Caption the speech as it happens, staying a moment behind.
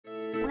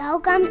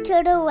Welcome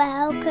to the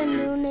Well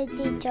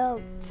Community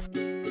Church.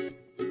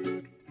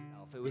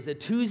 It was a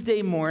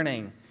Tuesday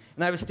morning,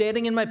 and I was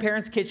standing in my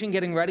parents' kitchen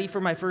getting ready for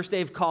my first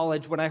day of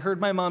college when I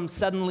heard my mom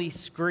suddenly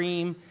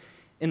scream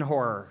in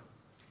horror.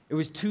 It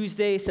was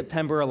Tuesday,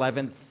 September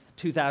 11th,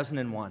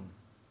 2001.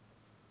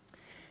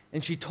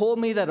 And she told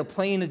me that a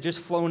plane had just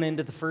flown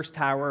into the first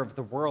tower of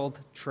the World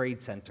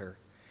Trade Center.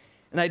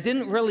 And I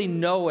didn't really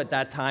know at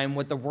that time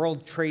what the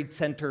World Trade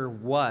Center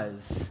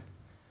was,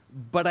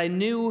 but I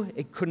knew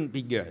it couldn't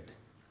be good.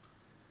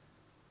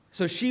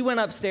 So she went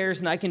upstairs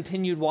and I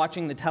continued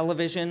watching the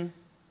television,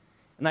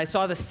 and I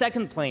saw the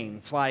second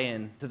plane fly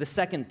in to the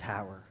second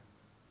tower.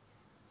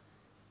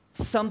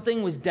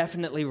 Something was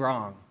definitely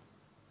wrong.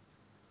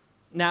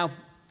 Now,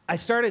 I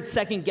started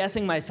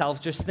second-guessing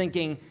myself, just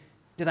thinking,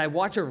 did I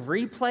watch a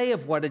replay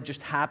of what had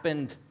just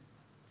happened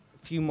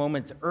a few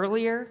moments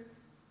earlier?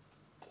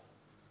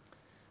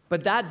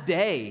 But that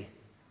day,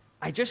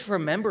 I just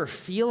remember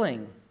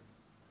feeling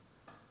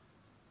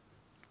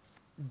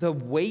the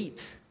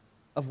weight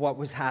of what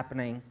was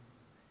happening,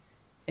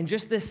 and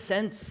just this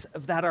sense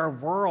of that our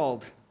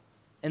world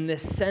and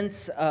this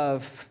sense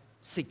of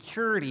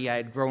security I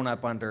had grown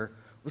up under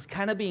was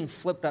kind of being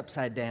flipped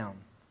upside down.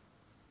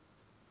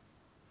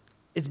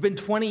 It's been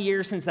 20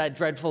 years since that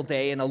dreadful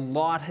day, and a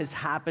lot has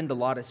happened, a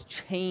lot has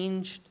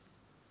changed.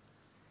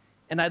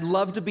 And I'd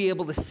love to be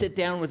able to sit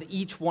down with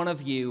each one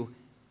of you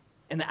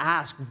and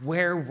ask,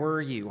 where were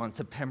you on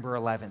September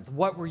 11th?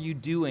 What were you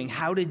doing?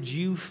 How did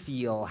you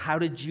feel? How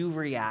did you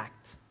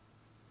react?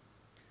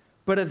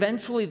 But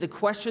eventually, the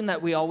question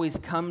that we always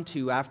come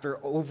to after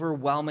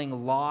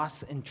overwhelming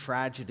loss and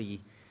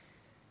tragedy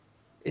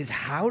is,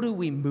 how do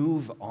we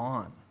move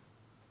on?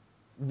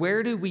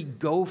 Where do we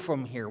go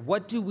from here?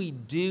 What do we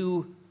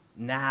do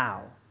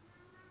now?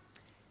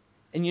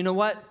 And you know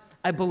what?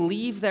 I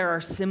believe there are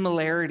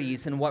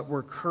similarities in what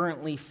we're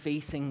currently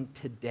facing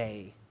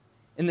today,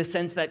 in the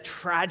sense that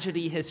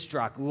tragedy has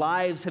struck,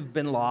 lives have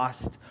been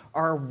lost,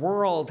 our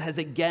world has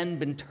again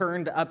been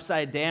turned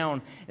upside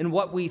down, and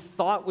what we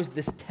thought was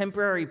this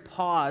temporary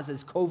pause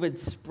as COVID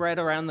spread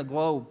around the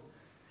globe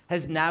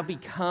has now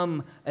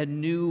become a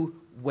new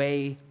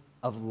way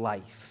of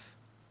life.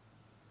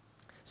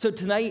 So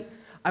tonight,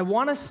 I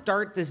want to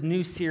start this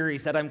new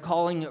series that I'm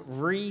calling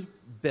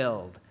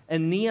Rebuild, a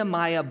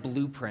Nehemiah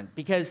blueprint,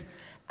 because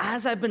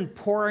as I've been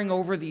poring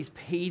over these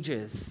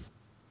pages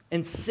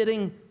and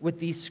sitting with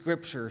these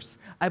scriptures,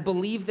 I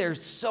believe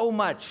there's so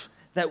much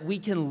that we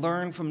can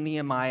learn from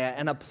Nehemiah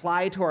and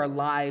apply to our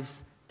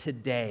lives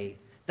today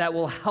that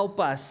will help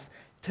us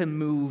to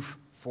move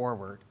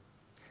forward.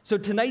 So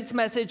tonight's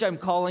message I'm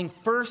calling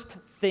First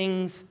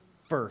Things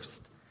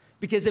First,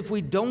 because if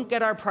we don't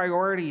get our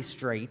priorities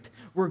straight,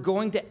 we're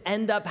going to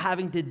end up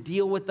having to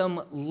deal with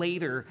them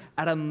later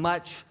at a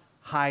much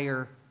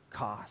higher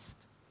cost.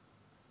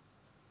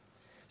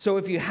 So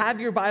if you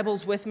have your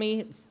Bibles with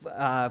me,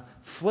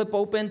 flip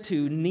open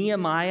to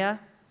Nehemiah.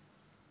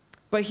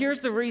 But here's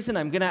the reason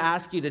I'm going to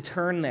ask you to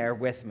turn there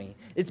with me.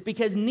 It's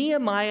because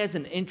Nehemiah is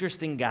an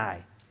interesting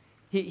guy.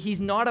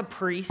 He's not a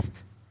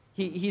priest.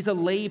 He's a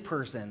lay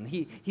person.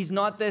 He's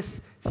not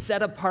this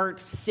set-apart,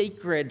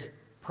 sacred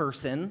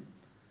person.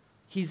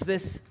 He's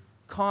this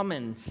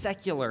common,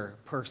 secular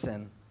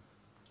person,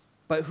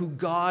 but who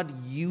God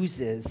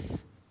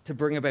uses to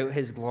bring about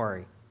his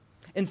glory.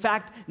 In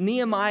fact,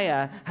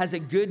 Nehemiah has a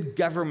good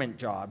government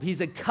job.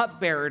 He's a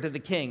cupbearer to the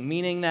king,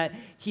 meaning that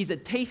he's a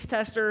taste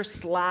tester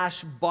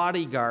 /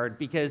 bodyguard,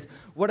 because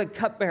what a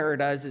cupbearer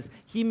does is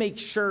he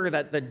makes sure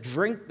that the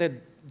drink the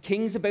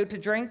king's about to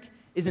drink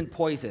isn't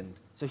poisoned.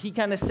 So he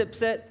kind of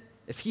sips it.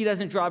 If he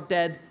doesn't drop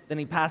dead, then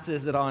he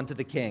passes it on to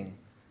the king.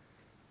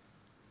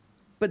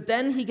 But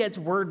then he gets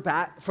word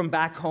back from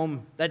back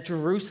home that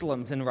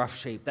Jerusalem's in rough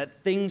shape,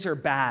 that things are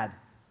bad.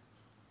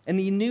 And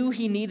he knew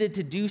he needed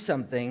to do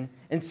something,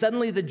 and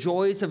suddenly the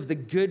joys of the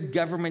good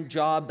government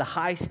job, the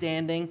high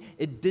standing,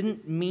 it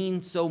didn't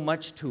mean so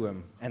much to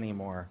him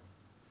anymore.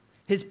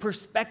 His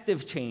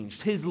perspective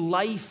changed. His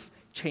life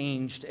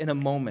changed in a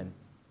moment.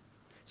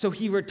 So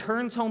he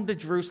returns home to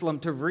Jerusalem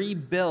to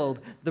rebuild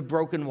the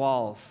broken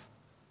walls.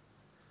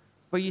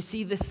 But you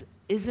see, this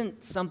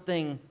isn't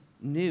something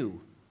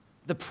new.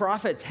 The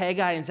prophets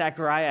Haggai and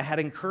Zechariah had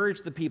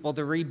encouraged the people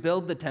to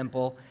rebuild the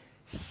temple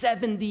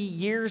 70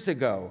 years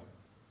ago.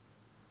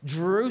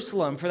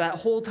 Jerusalem, for that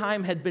whole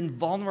time, had been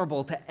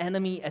vulnerable to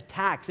enemy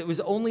attacks. It was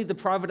only the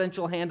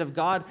providential hand of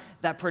God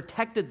that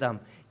protected them.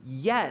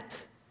 Yet,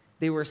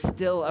 they were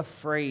still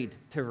afraid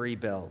to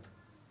rebuild.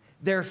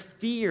 Their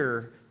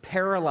fear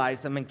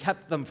paralyzed them and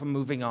kept them from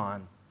moving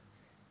on.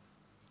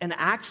 And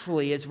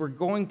actually, as we're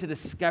going to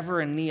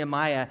discover in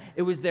Nehemiah,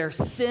 it was their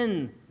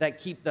sin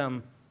that kept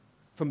them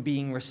from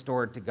being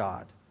restored to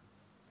God.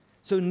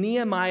 So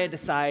Nehemiah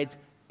decides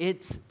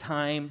it's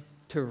time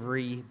to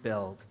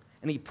rebuild.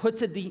 And he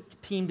puts a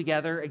team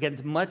together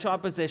against much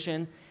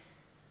opposition,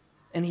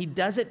 and he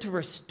does it to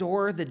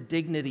restore the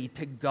dignity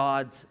to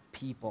God's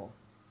people.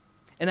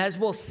 And as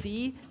we'll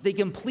see, they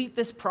complete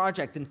this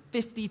project in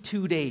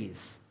 52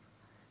 days.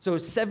 So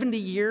 70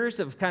 years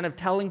of kind of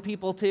telling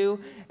people to,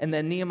 and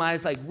then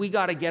Nehemiah's like, we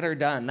got to get her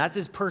done. That's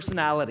his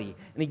personality.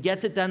 And he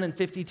gets it done in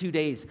 52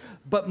 days.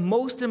 But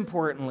most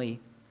importantly,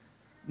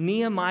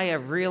 Nehemiah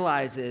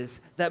realizes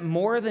that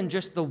more than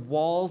just the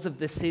walls of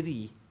the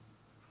city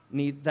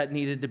that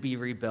needed to be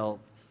rebuilt,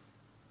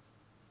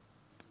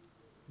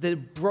 the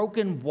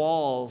broken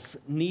walls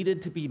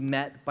needed to be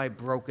met by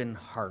broken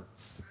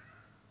hearts.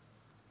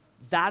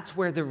 That's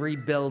where the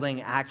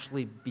rebuilding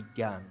actually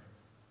began.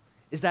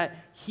 Is that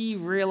he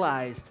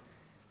realized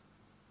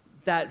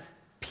that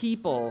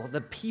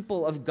the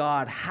people of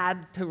God,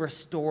 had to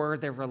restore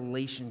their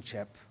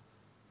relationship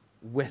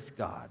with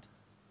God.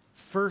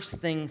 First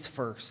things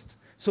first.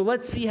 So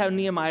let's see how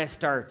Nehemiah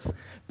starts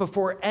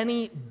before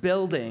any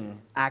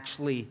building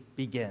actually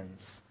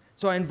begins.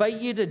 So I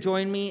invite you to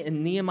join me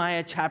in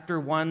Nehemiah chapter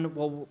 1,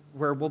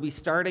 where we'll be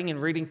starting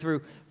and reading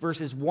through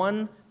verses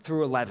 1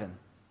 through 11.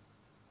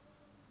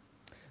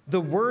 The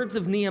words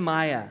of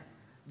Nehemiah,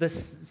 the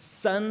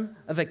son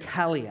of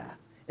Hachaliah,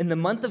 in the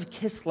month of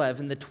Kislev,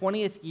 in the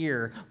 20th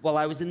year, while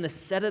I was in the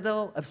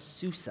citadel of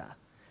Susa.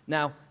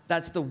 Now,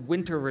 that's the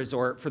winter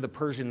resort for the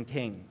Persian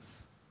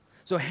kings.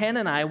 So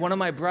Hanani, one of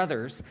my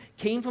brothers,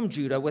 came from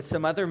Judah with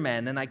some other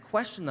men, and I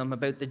questioned them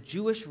about the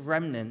Jewish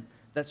remnant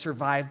that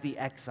survived the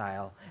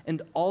exile,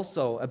 and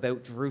also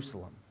about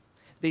Jerusalem.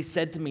 They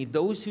said to me,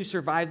 those who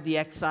survived the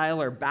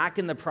exile are back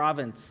in the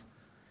province,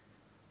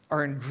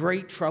 are in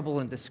great trouble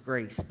and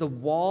disgrace. The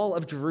wall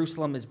of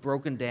Jerusalem is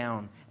broken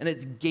down, and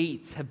its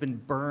gates have been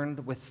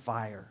burned with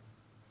fire.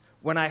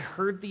 When I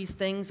heard these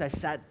things, I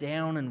sat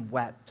down and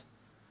wept.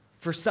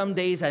 For some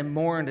days I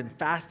mourned and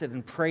fasted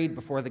and prayed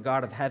before the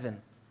God of heaven.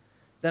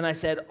 Then I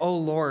said, O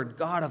Lord,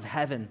 God of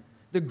heaven,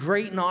 the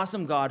great and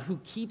awesome God who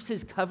keeps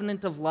his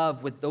covenant of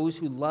love with those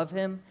who love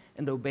him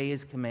and obey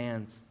his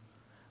commands.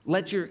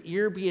 Let your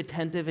ear be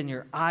attentive and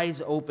your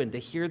eyes open to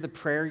hear the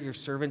prayer your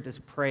servant is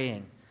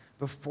praying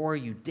before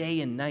you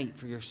day and night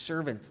for your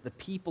servants, the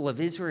people of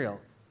Israel.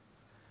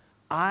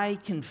 I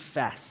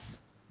confess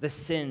the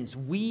sins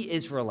we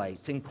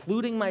Israelites,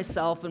 including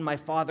myself and my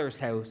father's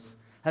house,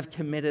 have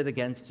committed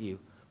against you.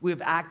 We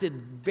have acted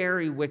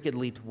very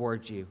wickedly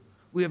towards you.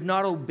 We have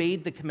not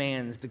obeyed the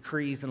commands,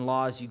 decrees, and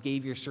laws you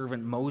gave your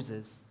servant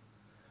Moses.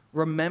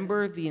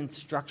 Remember the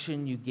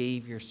instruction you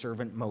gave your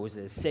servant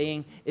Moses,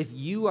 saying, if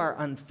you are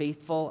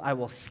unfaithful, I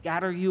will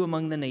scatter you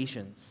among the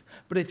nations.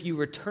 But if you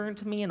return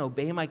to me and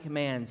obey my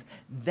commands,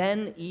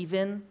 then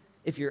even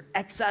if your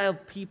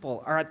exiled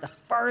people are at the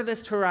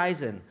farthest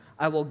horizon,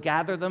 I will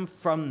gather them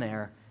from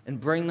there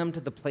and bring them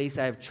to the place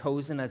I have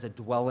chosen as a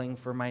dwelling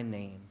for my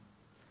name.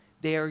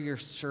 They are your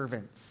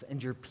servants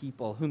and your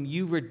people, whom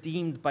you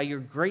redeemed by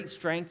your great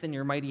strength and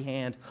your mighty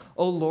hand.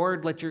 O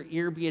Lord, let your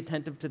ear be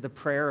attentive to the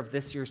prayer of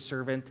this your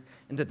servant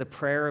and to the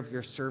prayer of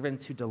your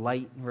servants who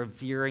delight in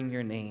revering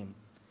your name.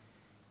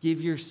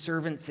 Give your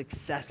servant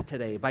success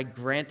today by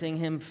granting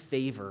him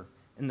favor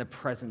in the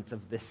presence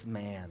of this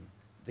man,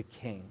 the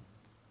king.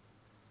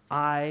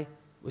 I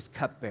was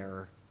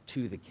cupbearer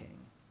to the king.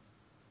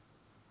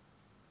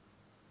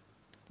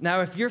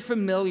 Now, if you're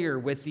familiar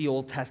with the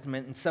Old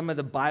Testament and some of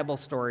the Bible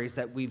stories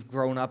that we've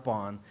grown up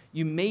on,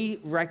 you may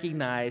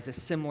recognize a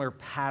similar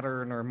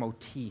pattern or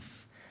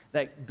motif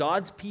that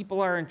God's people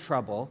are in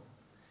trouble,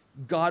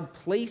 God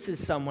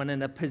places someone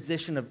in a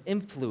position of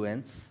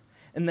influence,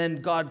 and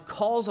then God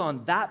calls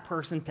on that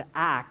person to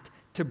act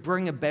to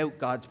bring about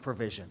God's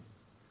provision.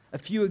 A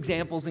few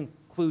examples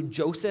include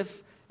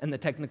Joseph and the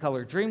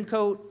Technicolor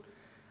Dreamcoat,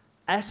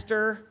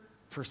 Esther,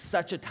 for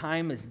such a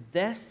time as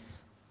this,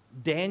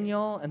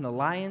 Daniel and the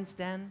lion's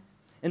den.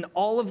 And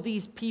all of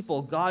these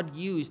people God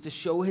used to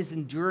show his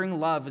enduring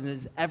love and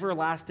his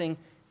everlasting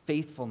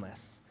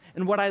faithfulness.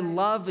 And what I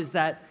love is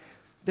that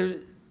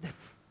it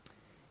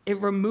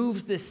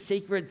removes this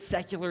sacred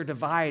secular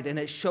divide, and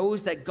it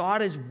shows that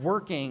God is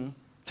working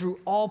through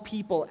all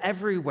people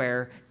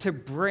everywhere to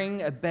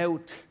bring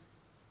about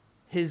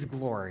his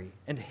glory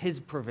and his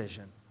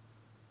provision.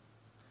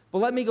 But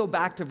let me go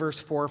back to verse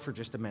 4 for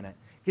just a minute.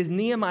 Because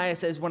Nehemiah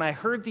says, when I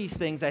heard these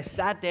things, I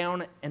sat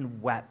down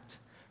and wept.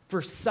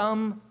 For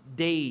some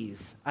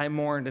days I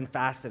mourned and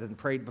fasted and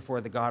prayed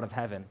before the God of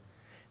heaven.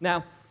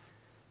 Now,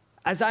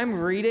 as I'm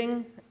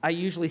reading, I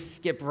usually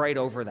skip right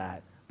over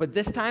that. But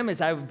this time,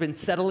 as I've been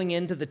settling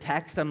into the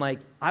text, I'm like,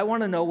 I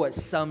want to know what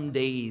some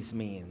days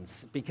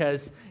means.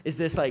 Because is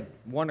this like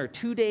 1 or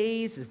 2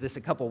 days? Is this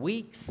a couple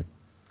weeks?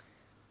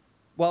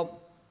 Well,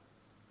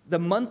 the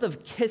month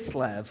of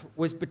Kislev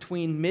was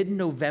between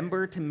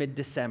mid-November to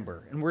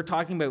mid-December, and we're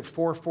talking about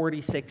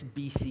 446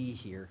 BC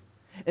here.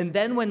 And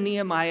then when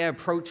Nehemiah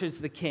approaches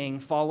the king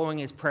following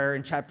his prayer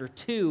in chapter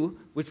 2,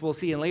 which we'll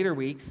see in later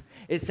weeks,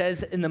 it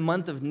says in the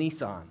month of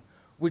Nisan,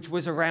 which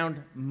was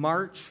around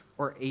March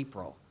or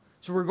April.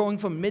 So we're going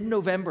from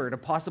mid-November to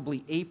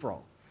possibly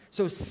April.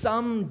 So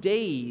some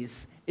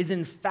days is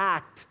in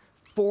fact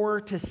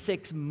 4 to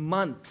 6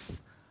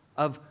 months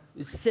of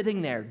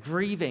sitting there,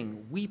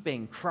 grieving,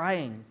 weeping,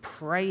 crying,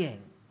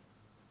 praying.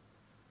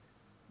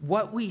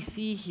 What we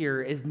see here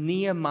is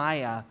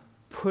Nehemiah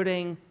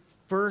putting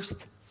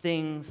first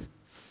things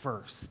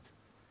first.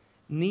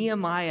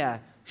 Nehemiah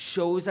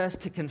shows us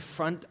to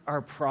confront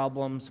our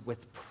problems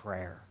with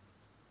prayer.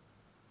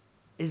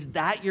 Is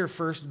that your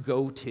first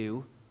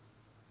go-to?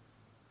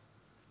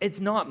 It's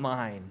not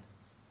mine.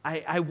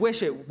 I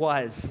wish it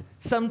was.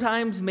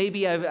 Sometimes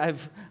maybe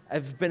I've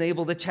been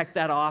able to check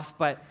that off,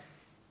 but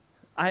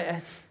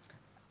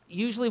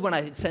usually when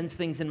I sense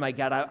things in my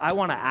gut, I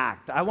want to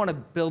act. I want to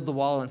build the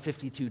wall in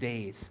 52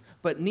 days.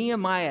 But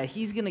Nehemiah,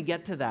 he's going to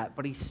get to that,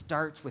 but he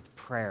starts with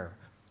prayer.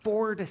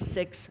 4 to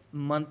 6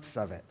 months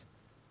of it.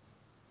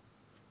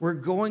 We're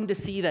going to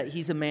see that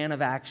he's a man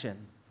of action.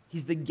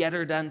 He's the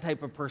get-her-done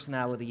type of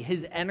personality.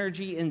 His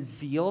energy and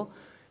zeal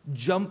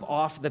jump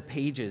off the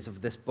pages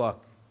of this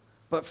book.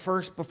 But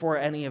first, before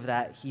any of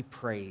that, he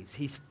prays.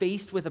 He's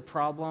faced with a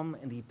problem,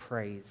 and he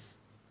prays.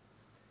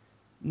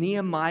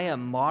 Nehemiah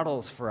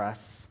models for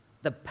us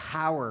the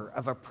power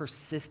of a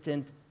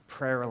persistent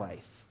prayer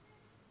life.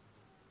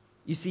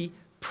 You see,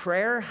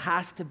 prayer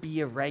has to be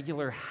a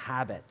regular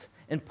habit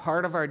and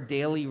part of our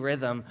daily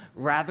rhythm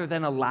rather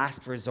than a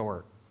last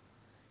resort.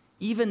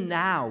 Even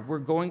now, we're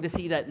going to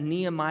see that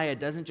Nehemiah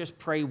doesn't just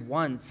pray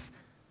once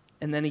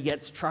and then he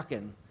gets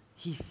trucking.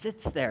 He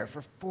sits there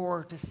for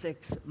 4 to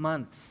 6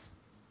 months.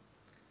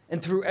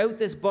 And throughout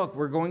this book,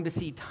 we're going to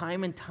see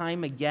time and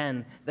time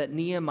again that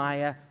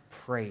Nehemiah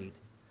prayed.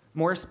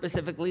 More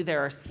specifically, there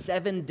are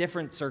 7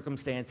 different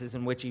circumstances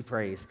in which he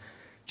prays.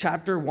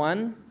 Chapter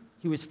 1,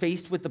 he was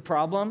faced with the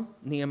problem,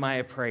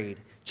 Nehemiah prayed.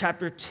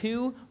 Chapter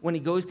 2, when he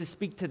goes to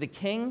speak to the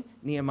king,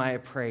 Nehemiah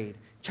prayed.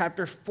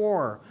 Chapter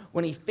 4,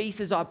 when he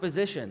faces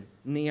opposition,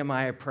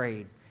 Nehemiah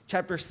prayed.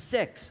 Chapter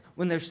 6,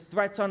 when there's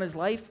threats on his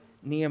life,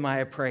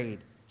 Nehemiah prayed.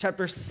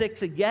 Chapter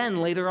 6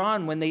 again, later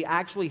on, when they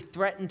actually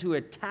threaten to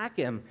attack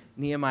him,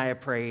 Nehemiah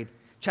prayed.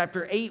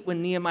 Chapter 8,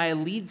 when Nehemiah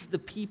leads the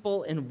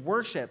people in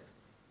worship,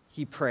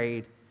 he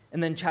prayed.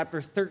 And then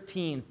chapter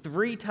 13,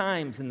 3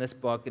 times in this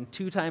book and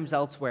 2 times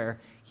elsewhere,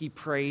 he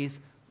prays,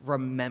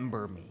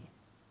 remember me.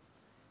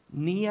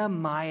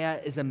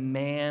 Nehemiah is a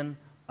man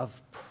of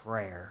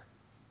prayer.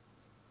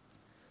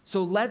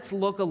 So let's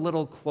look a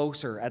little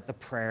closer at the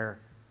prayer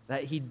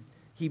that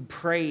he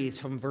prays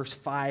from verse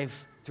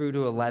 5 through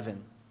to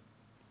 11.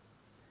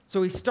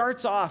 So he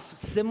starts off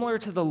similar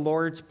to the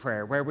Lord's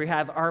Prayer, where we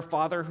have our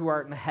Father who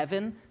art in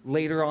heaven,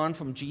 later on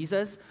from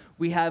Jesus.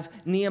 We have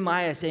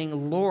Nehemiah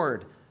saying,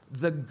 Lord,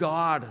 the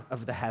God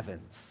of the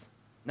heavens.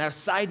 Now,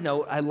 side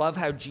note, I love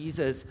how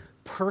Jesus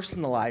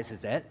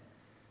personalizes it.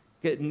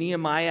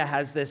 Nehemiah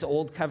has this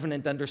old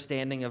covenant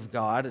understanding of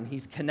God, and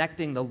he's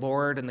connecting the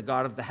Lord and the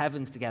God of the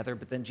heavens together,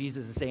 but then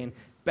Jesus is saying,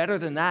 better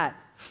than that,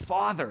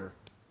 Father.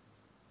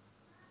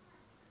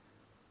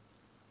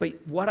 But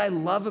what I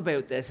love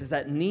about this is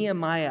that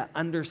Nehemiah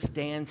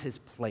understands his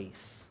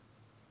place.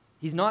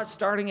 He's not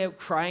starting out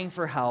crying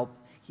for help.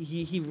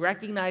 He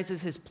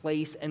recognizes his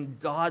place and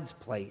God's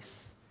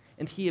place,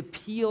 and he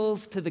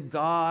appeals to the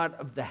God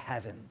of the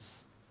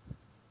heavens.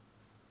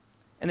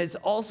 And it's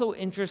also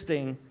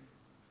interesting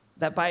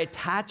that by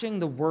attaching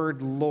the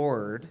word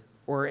Lord,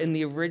 or in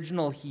the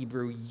original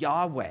Hebrew,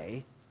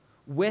 Yahweh,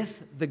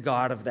 with the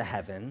God of the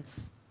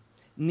heavens,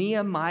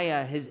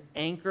 Nehemiah is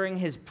anchoring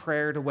his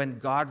prayer to when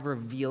God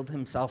revealed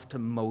himself to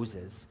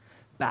Moses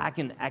back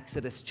in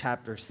Exodus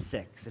chapter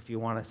 6, if you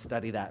want to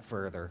study that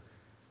further.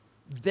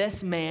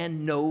 This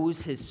man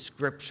knows his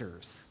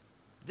scriptures.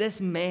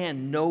 This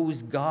man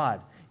knows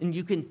God. And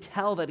you can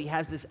tell that he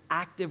has this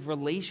active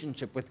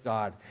relationship with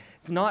God.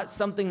 It's not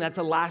something that's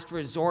a last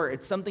resort.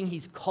 It's something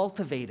he's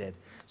cultivated.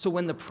 So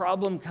when the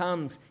problem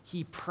comes,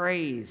 he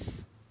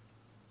prays.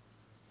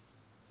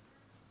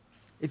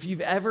 If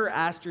you've ever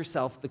asked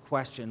yourself the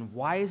question,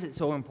 why is it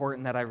so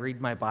important that I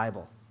read my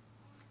Bible?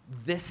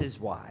 This is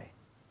why.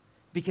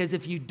 Because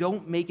if you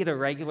don't make it a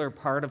regular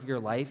part of your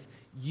life,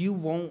 you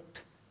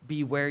won't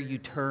be where you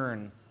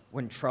turn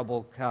when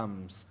trouble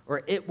comes,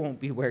 or it won't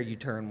be where you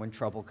turn when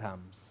trouble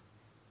comes.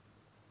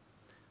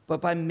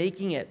 But by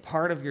making it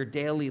part of your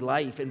daily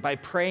life and by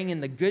praying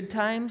in the good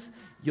times,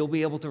 you'll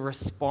be able to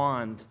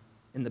respond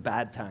in the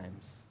bad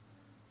times.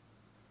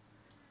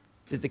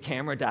 Did the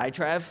camera die,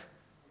 Trev?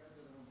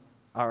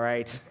 All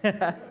right.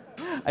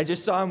 I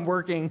just saw him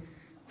working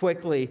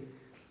quickly.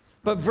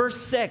 But verse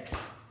 6,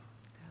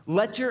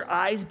 let your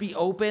eyes be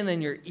open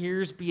and your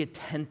ears be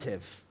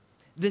attentive.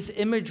 This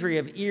imagery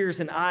of ears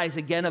and eyes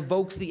again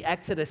evokes the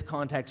Exodus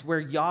context where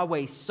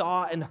Yahweh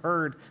saw and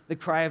heard the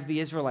cry of the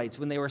Israelites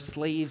when they were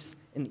slaves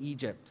in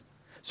Egypt.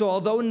 So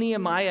although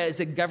Nehemiah is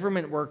a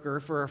government worker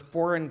for a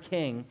foreign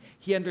king,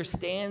 he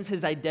understands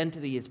his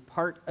identity as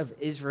part of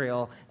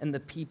Israel and the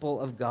people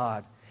of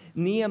God.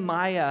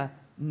 Nehemiah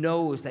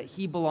knows that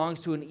he belongs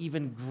to an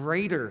even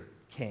greater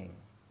king.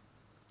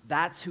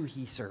 That's who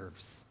he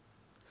serves.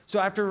 So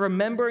after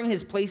remembering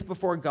his place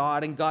before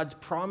God and God's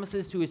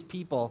promises to his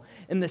people,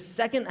 in the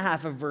second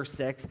half of verse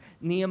 6,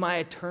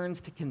 Nehemiah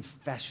turns to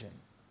confession.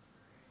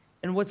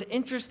 And what's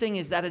interesting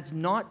is that it's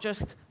not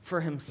just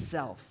for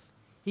himself.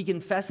 He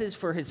confesses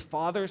for his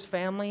father's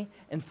family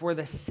and for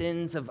the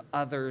sins of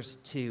others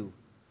too.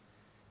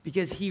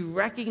 Because he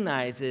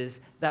recognizes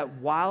that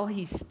while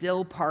he's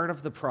still part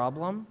of the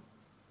problem,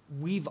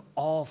 we've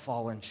all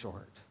fallen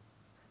short,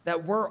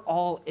 that we're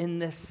all in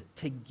this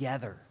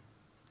together.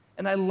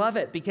 And I love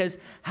it because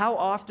how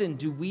often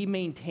do we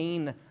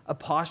maintain a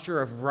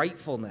posture of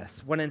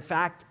rightfulness when in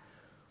fact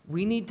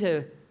we need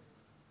to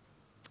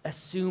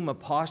assume a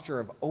posture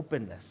of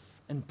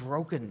openness and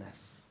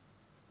brokenness?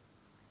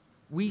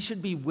 We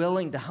should be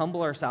willing to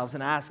humble ourselves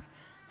and ask,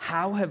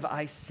 how have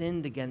I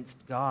sinned against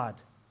God?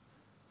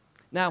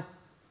 Now,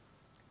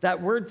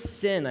 that word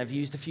sin I've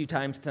used a few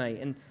times tonight,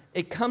 and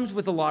it comes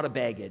with a lot of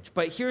baggage,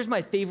 but here's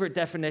my favorite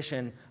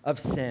definition of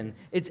sin.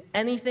 It's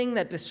anything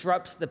that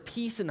disrupts the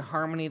peace and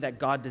harmony that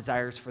God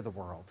desires for the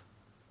world.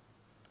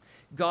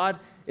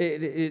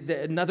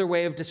 Another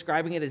way of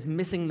describing it is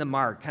missing the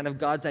mark, kind of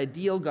God's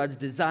ideal, God's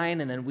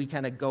design, and then we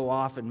kind of go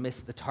off and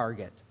miss the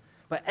target.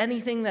 But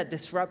anything that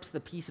disrupts the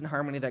peace and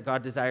harmony that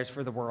God desires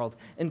for the world.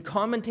 And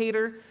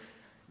commentator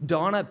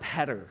Donna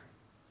Petter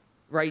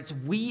writes,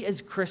 we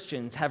as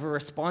Christians have a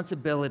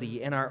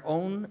responsibility in our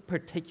own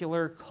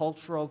particular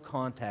cultural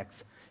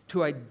context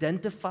to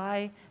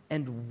identify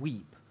and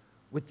weep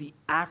with the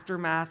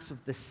aftermaths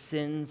of the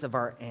sins of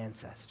our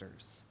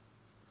ancestors.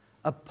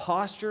 A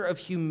posture of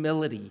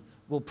humility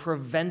will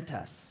prevent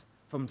us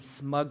from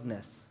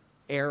smugness,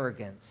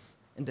 arrogance,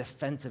 and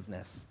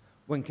defensiveness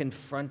when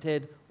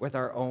confronted with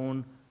our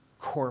own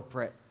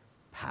corporate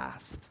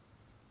past.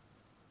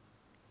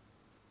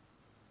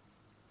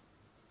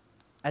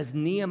 As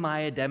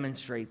Nehemiah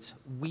demonstrates,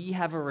 we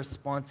have a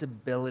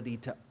responsibility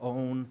to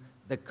own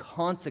the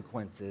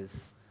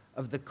consequences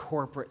of the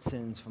corporate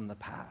sins from the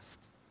past.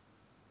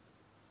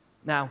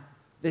 Now,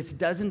 this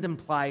doesn't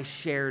imply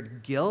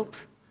shared guilt,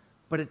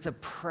 but it's a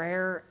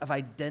prayer of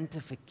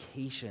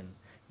identification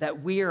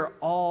that we are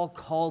all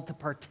called to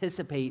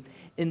participate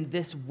in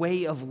this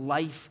way of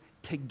life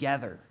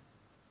together.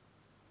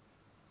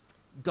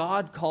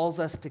 God calls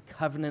us to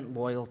covenant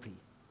loyalty.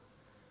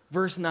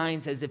 Verse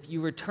 9 says, if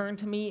you return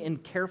to me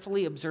and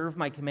carefully observe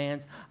my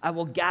commands, I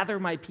will gather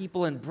my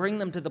people and bring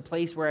them to the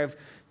place where I've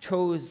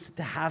chose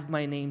to have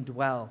my name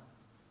dwell.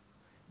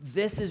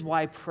 This is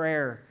why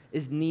prayer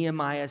is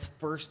Nehemiah's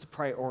first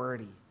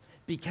priority,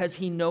 because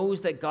he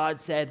knows that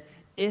God said,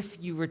 if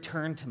you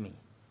return to me.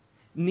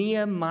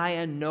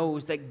 Nehemiah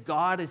knows that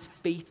God is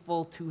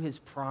faithful to his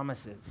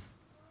promises.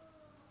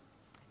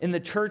 In the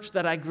church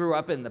that I grew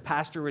up in, the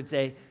pastor would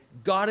say,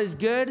 God is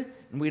good,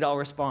 and we'd all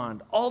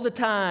respond, all the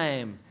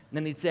time. And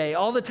then he'd say,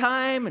 all the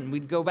time, and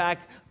we'd go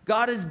back,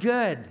 God is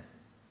good.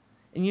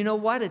 And you know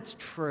what? It's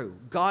true.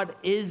 God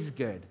is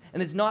good.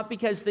 And it's not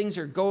because things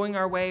are going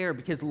our way or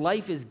because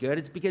life is good.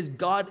 It's because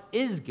God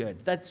is good.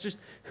 That's just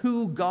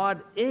who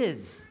God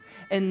is.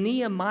 And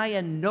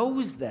Nehemiah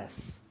knows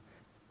this.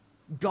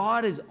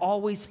 God is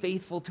always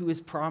faithful to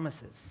his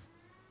promises.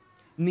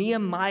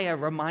 Nehemiah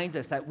reminds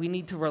us that we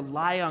need to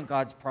rely on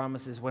God's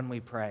promises when we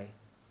pray.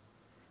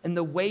 And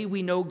the way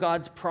we know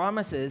God's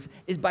promises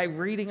is by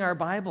reading our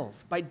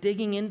Bibles, by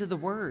digging into the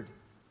Word.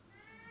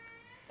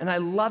 And I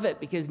love it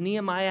because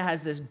Nehemiah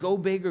has this go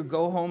big or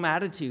go home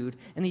attitude,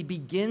 and he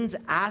begins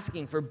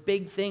asking for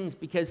big things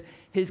because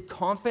his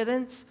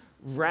confidence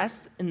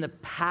rests in the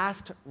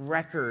past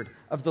record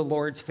of the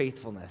Lord's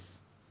faithfulness.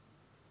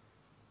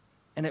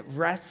 And it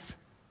rests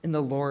in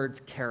the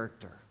Lord's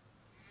character.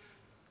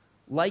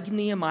 Like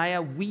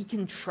Nehemiah, we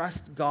can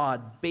trust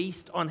God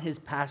based on his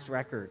past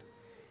record.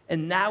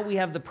 And now we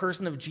have the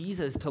person of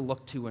Jesus to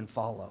look to and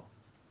follow,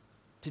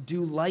 to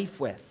do life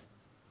with.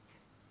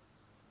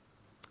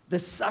 The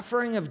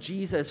suffering of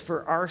Jesus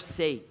for our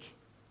sake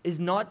is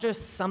not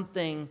just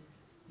something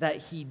that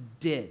he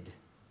did.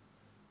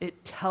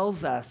 It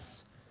tells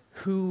us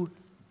who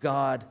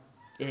God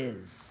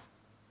is.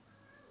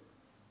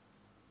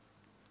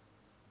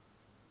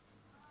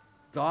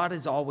 God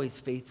is always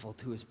faithful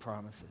to his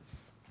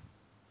promises.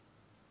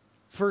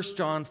 1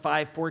 John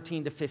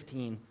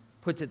 5:14-15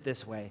 puts it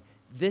this way.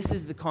 This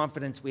is the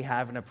confidence we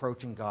have in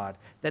approaching God,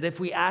 that if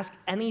we ask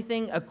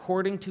anything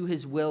according to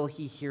his will,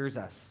 he hears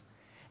us.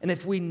 And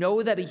if we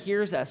know that he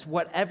hears us,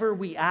 whatever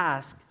we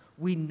ask,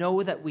 we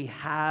know that we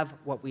have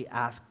what we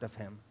asked of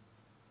him.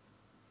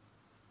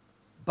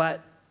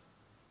 But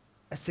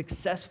a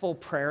successful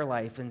prayer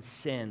life and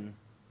sin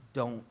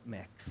don't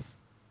mix.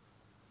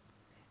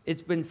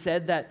 It's been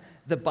said that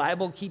the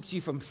Bible keeps you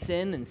from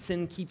sin and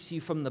sin keeps you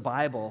from the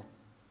Bible.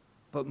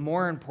 But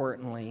more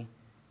importantly,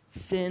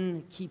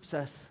 sin keeps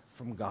us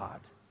from God.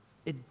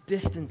 It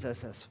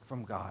distances us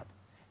from God.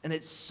 And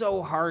it's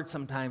so hard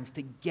sometimes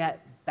to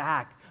get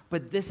back.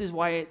 But this is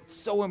why it's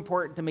so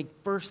important to make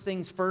first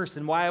things first,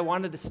 and why I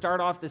wanted to start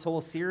off this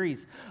whole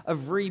series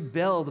of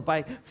Rebuild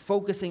by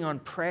focusing on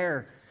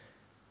prayer.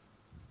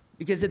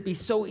 Because it'd be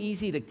so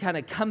easy to kind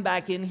of come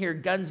back in here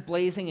guns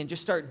blazing and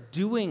just start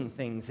doing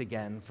things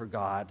again for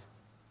God.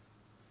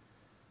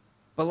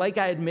 But like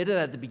I admitted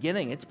at the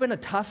beginning, it's been a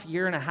tough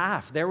year and a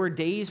half. There were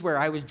days where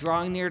I was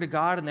drawing near to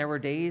God, and there were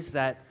days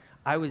that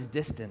I was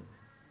distant.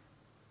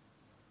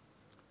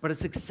 But a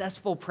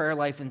successful prayer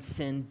life and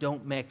sin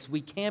don't mix.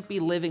 We can't be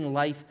living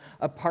life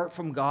apart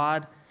from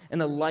God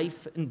in a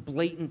life in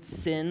blatant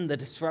sin, the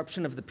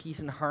disruption of the peace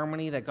and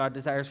harmony that God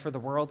desires for the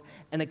world,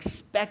 and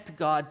expect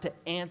God to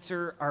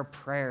answer our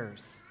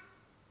prayers.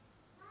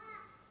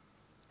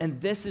 And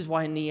this is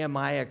why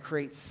Nehemiah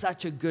creates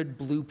such a good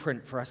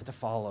blueprint for us to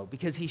follow,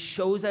 because he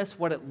shows us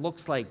what it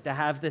looks like to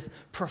have this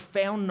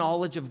profound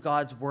knowledge of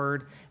God's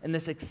word and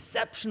this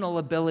exceptional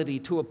ability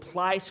to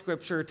apply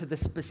Scripture to the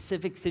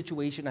specific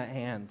situation at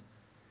hand.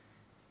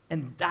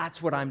 And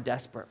that's what I'm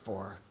desperate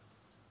for.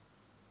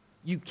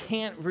 You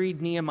can't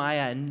read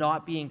Nehemiah and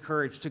not be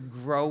encouraged to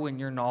grow in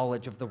your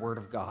knowledge of the Word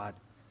of God.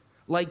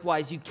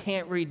 Likewise, you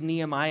can't read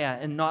Nehemiah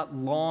and not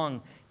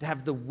long to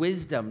have the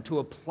wisdom to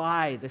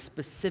apply the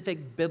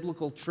specific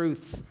biblical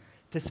truths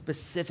to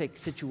specific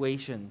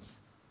situations.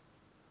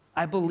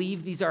 I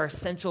believe these are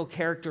essential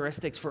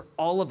characteristics for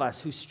all of us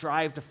who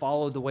strive to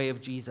follow the way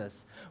of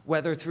Jesus,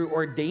 whether through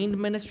ordained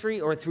ministry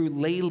or through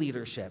lay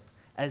leadership,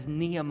 as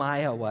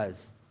Nehemiah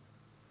was.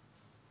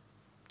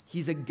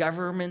 He's a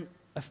government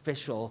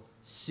official,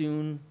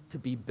 soon to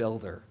be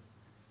builder.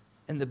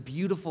 And the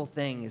beautiful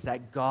thing is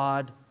that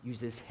God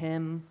uses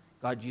him,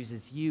 God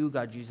uses you,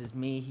 God uses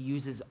me. He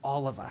uses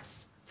all of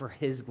us for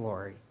his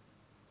glory.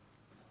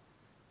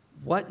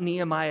 What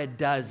Nehemiah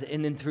does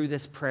in and through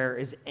this prayer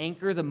is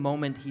anchor the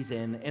moment he's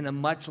in a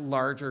much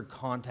larger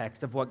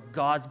context of what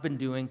God's been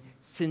doing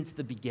since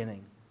the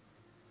beginning.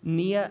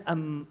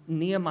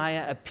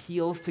 Nehemiah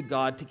appeals to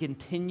God to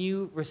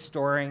continue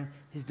restoring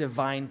his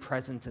divine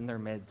presence in their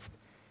midst.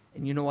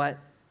 And you know what?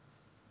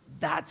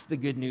 That's the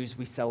good news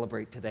we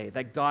celebrate today,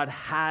 that God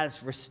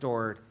has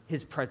restored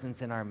his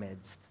presence in our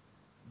midst.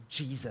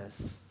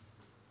 Jesus.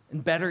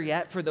 And better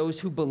yet, for those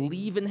who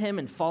believe in him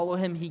and follow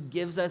him, he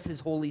gives us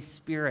his Holy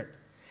Spirit.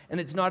 And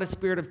it's not a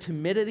spirit of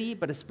timidity,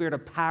 but a spirit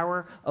of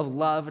power, of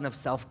love, and of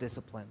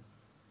self-discipline.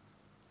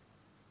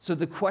 So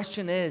the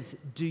question is,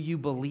 do you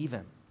believe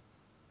him?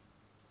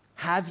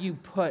 Have you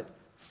put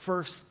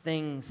first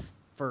things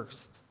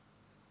first?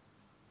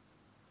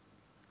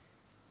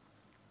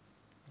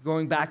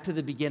 Going back to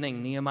the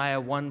beginning,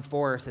 Nehemiah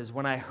 1:4 says,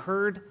 when I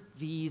heard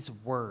these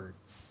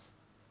words.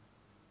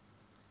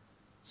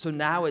 So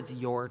now it's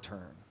your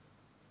turn.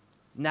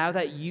 Now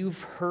that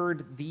you've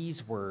heard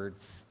these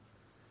words,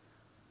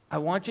 I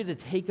want you to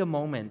take a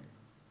moment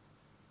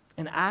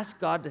and ask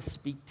God to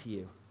speak to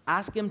you.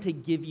 Ask him to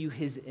give you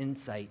his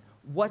insight.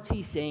 What's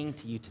he saying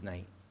to you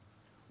tonight?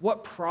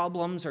 What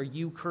problems are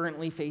you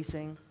currently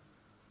facing?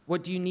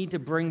 What do you need to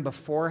bring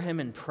before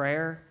him in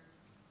prayer?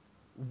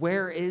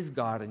 Where is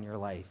God in your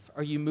life?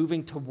 Are you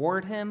moving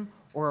toward him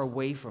or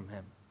away from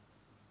him?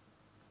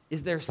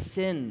 Is there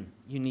sin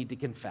you need to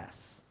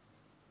confess?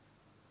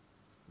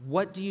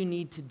 What do you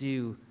need to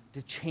do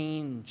to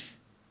change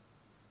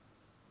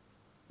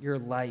your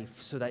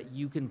life so that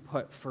you can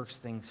put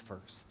first things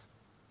first?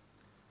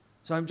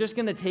 So I'm just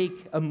going to take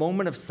a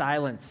moment of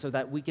silence so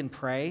that we can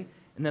pray,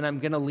 and then I'm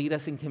going to lead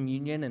us in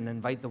communion and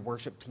invite the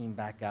worship team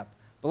back up.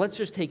 But let's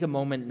just take a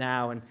moment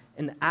now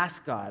and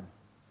ask God,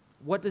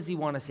 what does he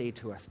want to say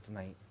to us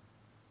tonight?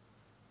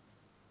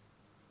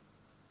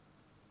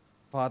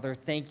 Father,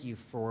 thank you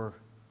for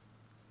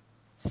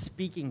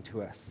speaking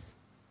to us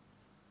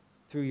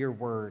through your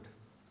word,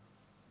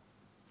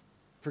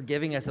 for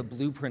giving us a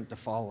blueprint to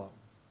follow.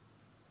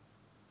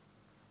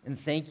 And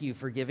thank you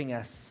for giving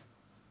us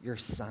your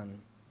Son,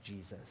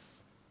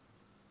 Jesus.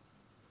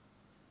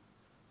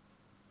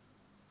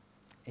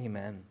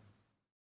 Amen.